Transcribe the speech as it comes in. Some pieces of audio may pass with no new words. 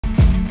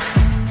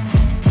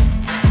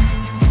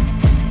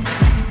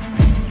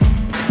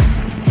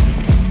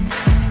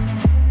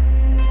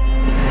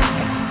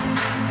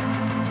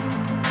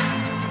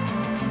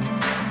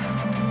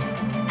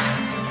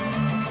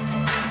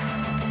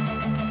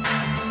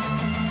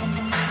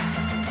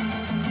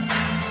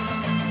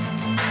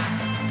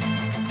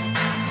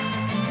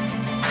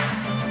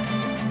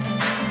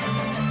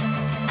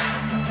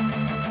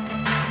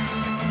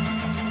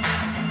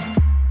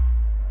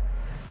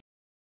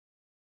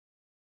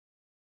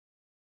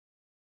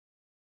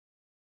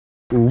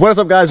What is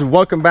up, guys?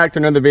 Welcome back to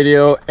another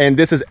video, and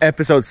this is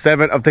episode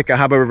 7 of the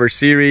Cahaba River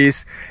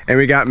series. And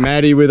we got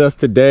Maddie with us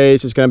today.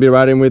 She's gonna be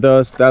riding with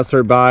us. That's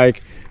her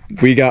bike.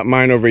 We got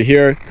mine over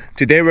here.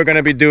 Today we're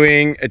gonna be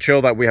doing a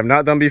trail that we have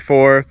not done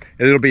before.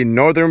 It'll be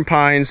Northern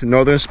Pines,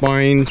 Northern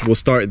Spines. We'll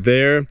start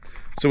there.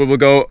 So we will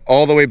go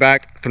all the way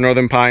back to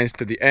Northern Pines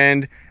to the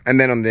end. And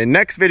then on the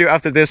next video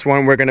after this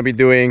one, we're gonna be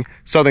doing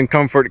Southern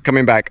Comfort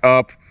coming back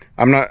up.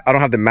 I don't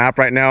have the map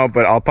right now,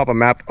 but I'll pop a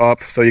map up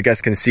so you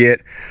guys can see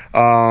it.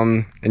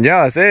 And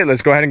yeah, that's it.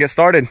 Let's go ahead and get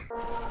started.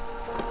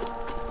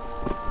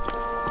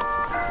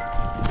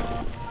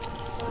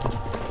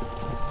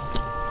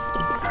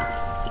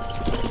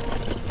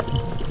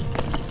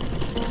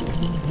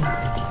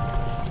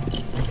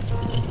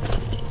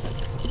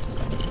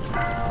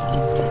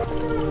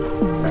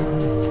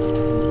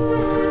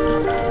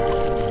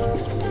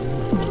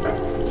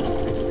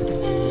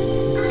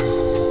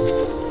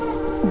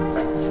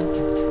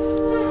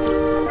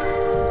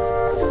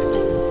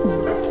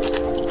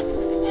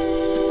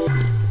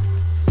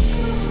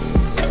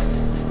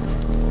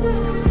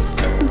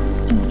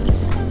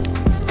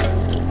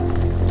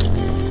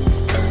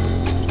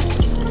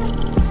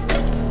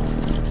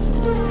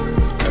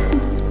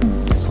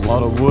 A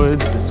lot of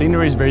woods. The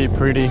scenery is very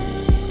pretty.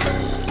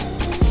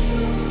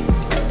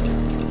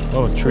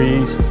 Oh,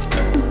 trees.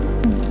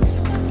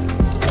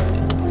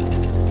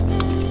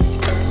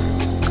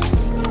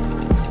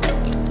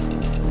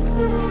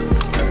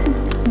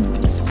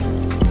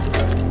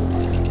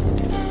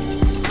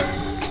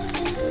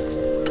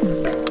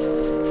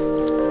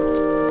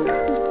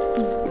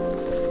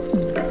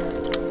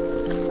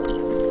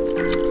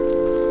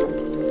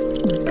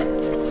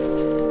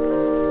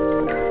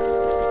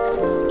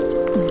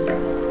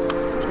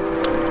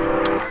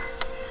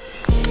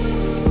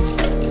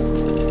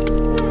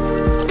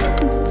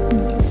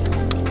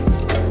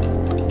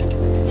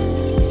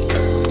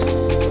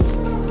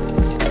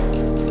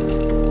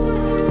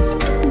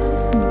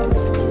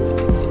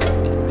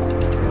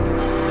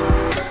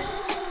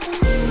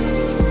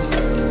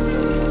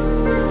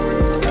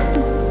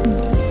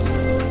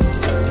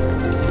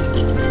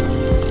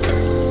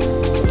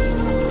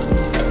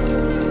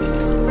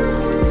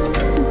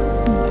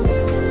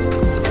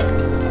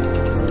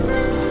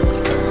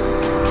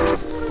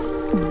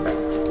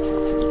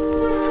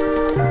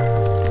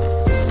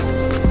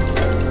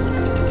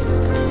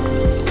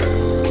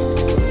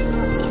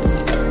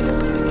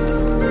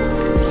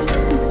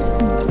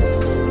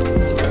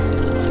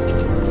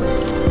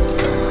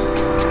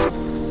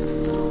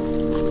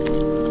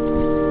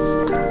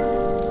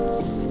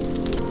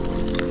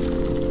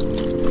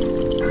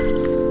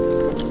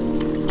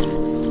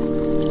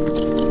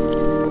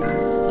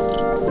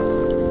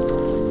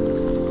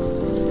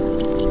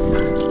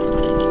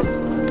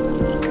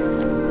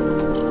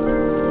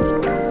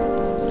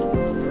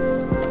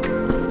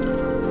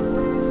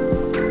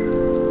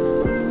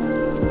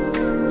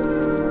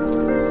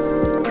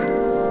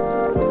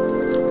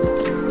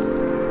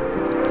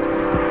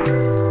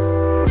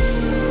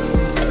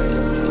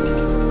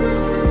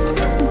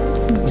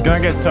 It's gonna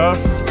get tough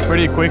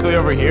pretty quickly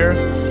over here.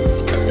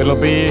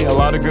 It'll be a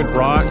lot of good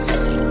rocks,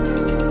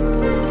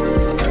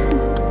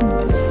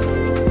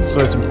 so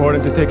it's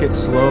important to take it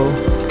slow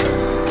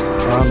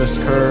around this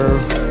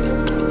curve.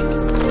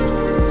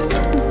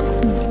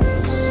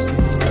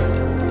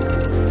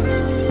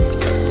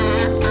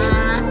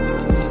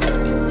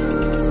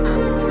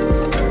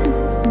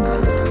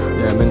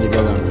 Yeah, and then you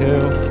go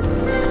downhill.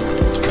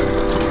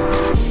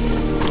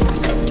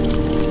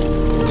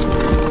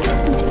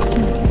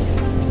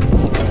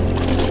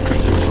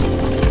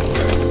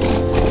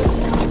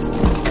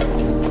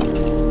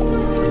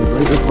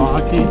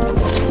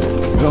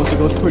 It also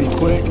goes pretty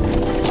quick.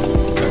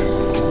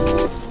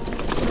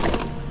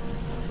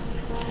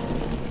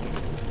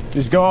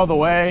 Just go all the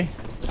way.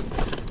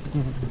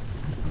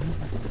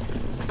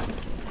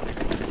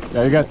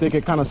 Yeah, you gotta take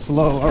it kind of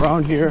slow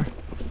around here.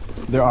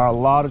 There are a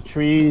lot of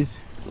trees.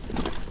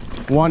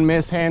 One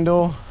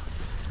mishandle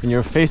and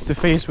you're face to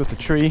face with the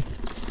tree.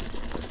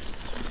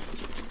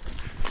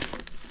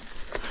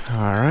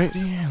 All right,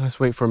 let's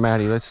wait for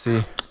Maddie. Let's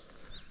see.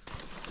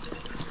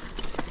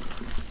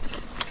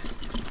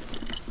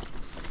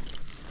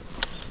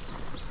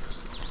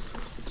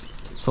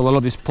 So a lot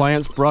of these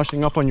plants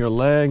brushing up on your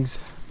legs.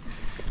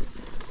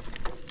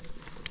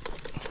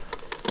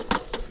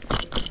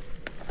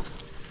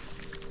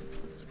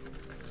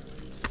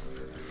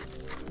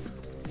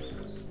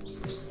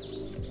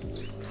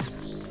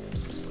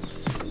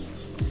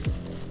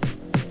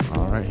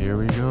 All right, here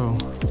we go.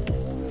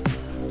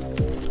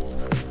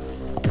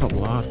 A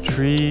lot of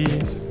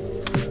trees.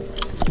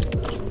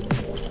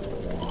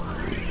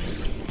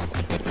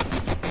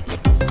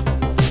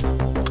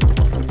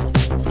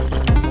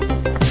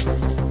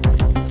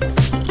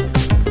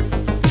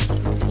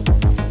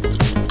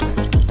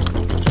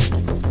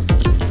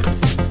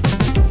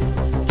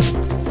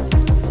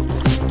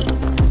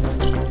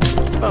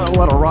 A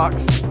lot of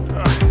rocks.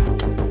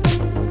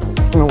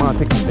 I don't want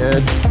to take the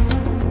edge.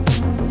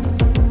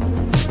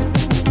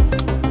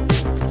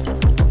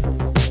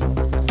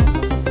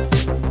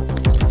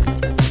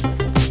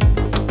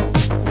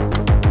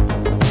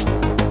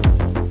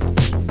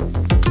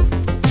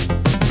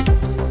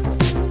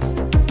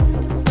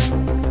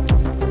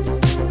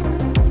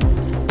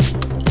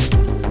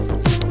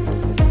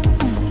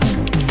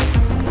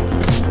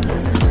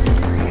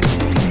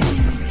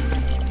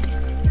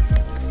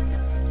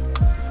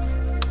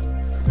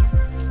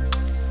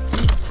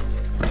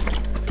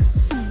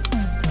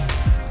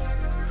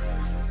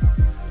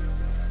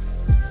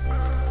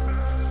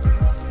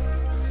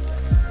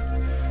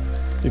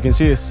 You can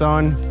see the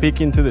sun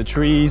peeking through the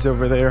trees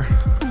over there.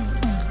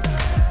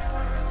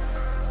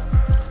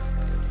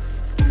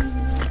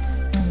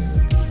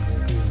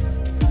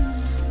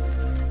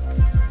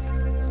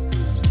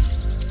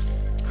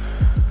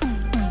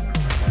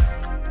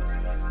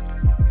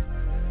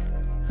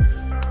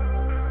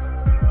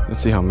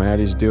 Let's see how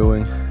Maddie's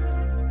doing.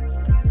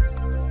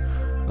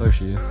 Oh, there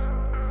she is.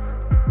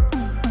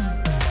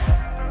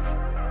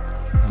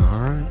 All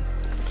right.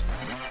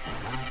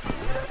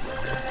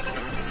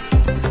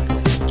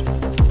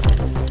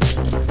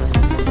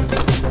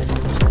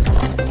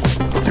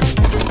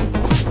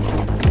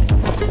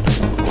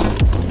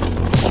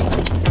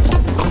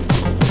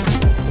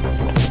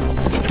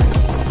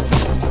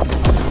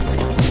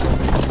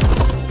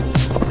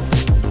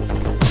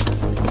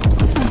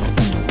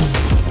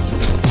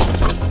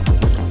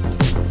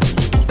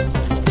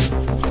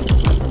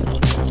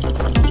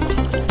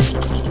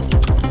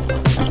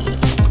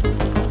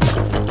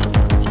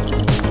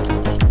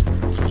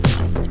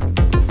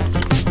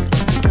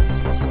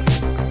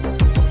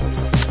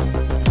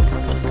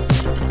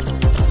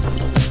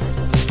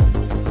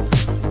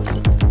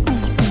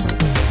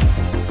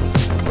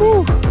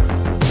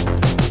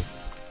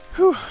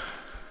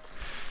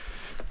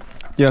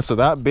 Yeah, so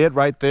that bit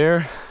right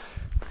there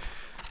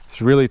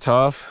is really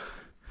tough.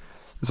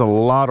 There's a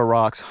lot of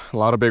rocks, a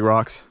lot of big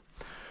rocks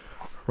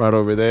right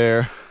over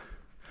there,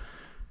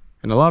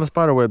 and a lot of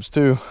spider webs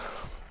too.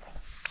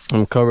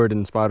 I'm covered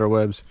in spider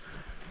webs.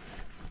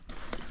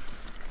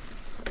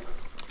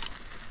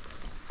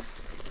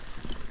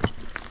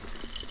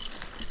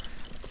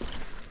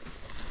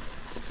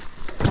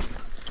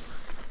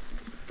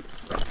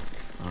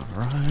 All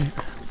right,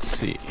 let's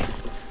see.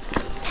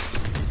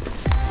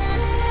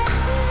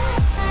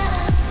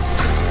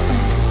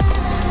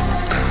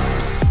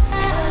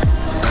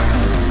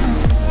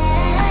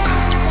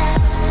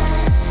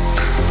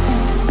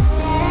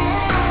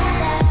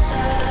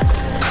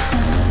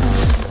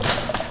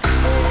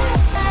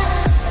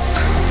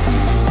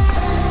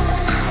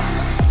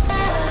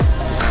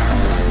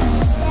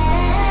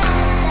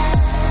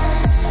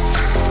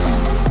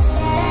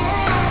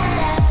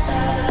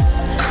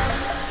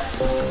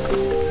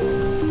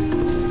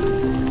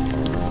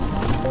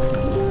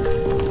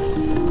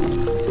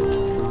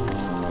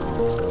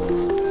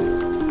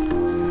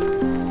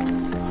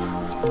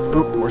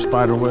 Oop, more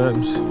spider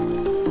webs. A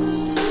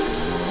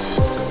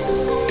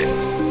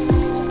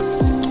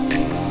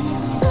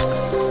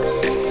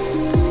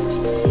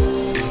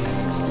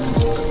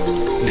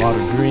lot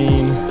of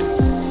green.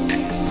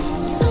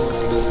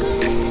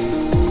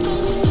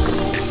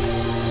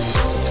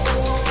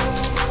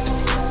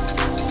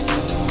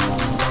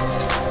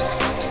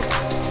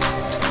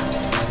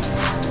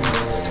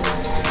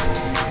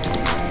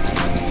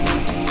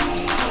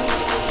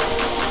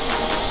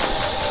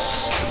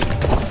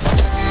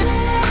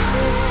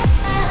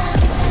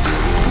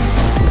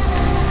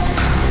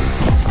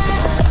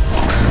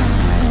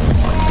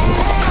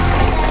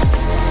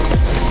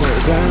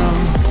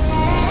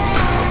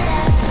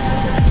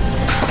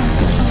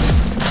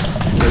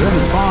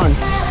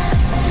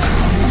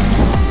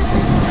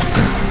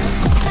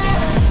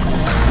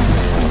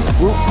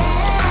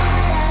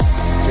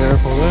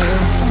 Careful there.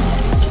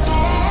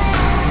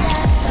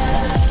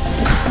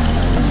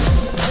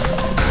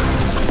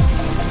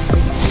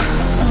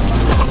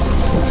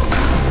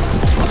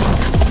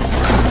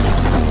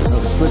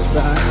 Another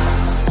switchback.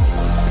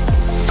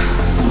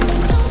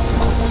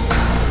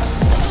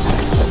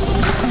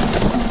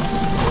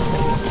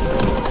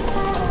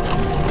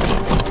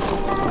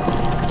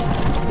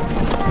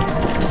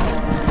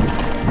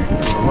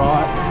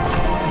 Rock.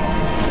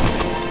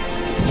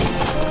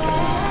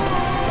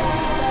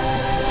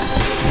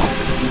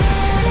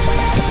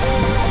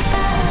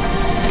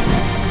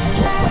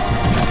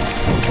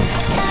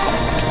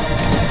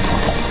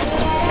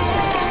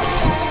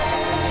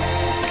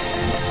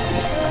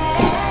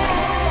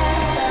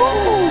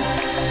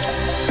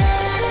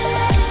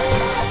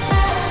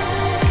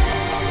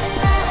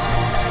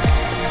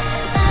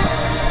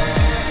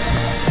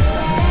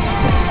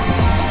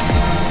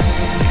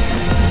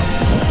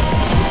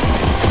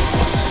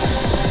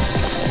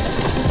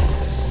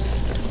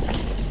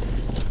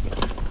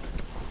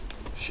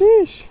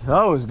 Sheesh,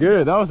 that was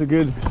good. That was a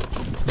good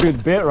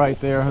bit right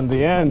there on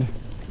the end.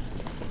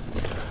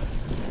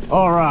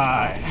 All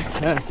right,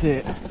 that's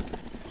it.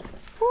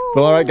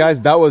 Well, all right, guys,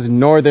 that was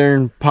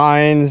Northern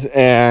Pines,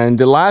 and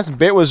the last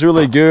bit was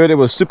really good. It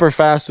was super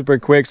fast, super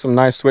quick, some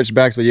nice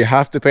switchbacks, but you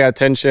have to pay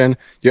attention,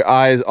 your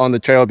eyes on the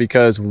trail,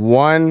 because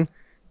one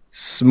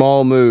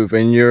small move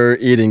and you're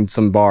eating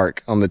some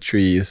bark on the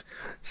trees.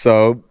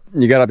 So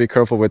you gotta be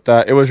careful with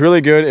that. It was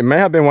really good. It may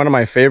have been one of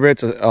my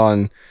favorites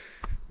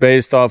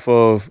based off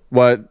of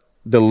what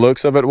the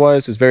looks of it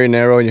was. It's very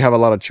narrow and you have a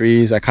lot of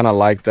trees. I kind of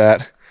like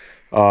that.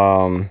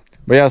 But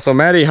yeah, so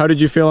Maddie, how did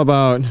you feel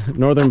about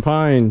Northern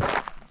Pines?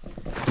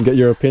 Get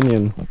your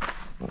opinion.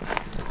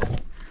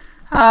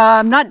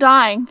 I'm not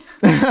dying,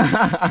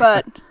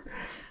 but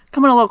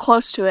coming a little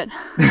close to it.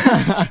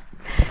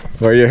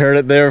 Well, you heard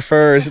it there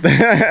first.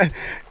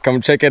 Come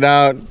check it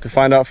out to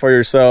find out for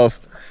yourself.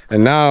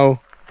 And now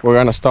we're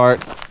gonna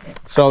start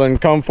Southern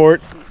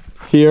Comfort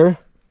here,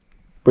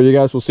 but you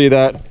guys will see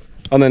that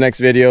on the next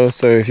video.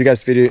 So if you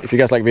guys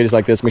like videos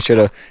like this, make sure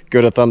to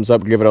give it a thumbs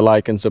up, give it a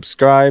like and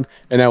subscribe,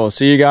 and I will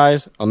see you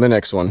guys on the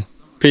next one.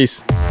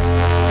 Peace.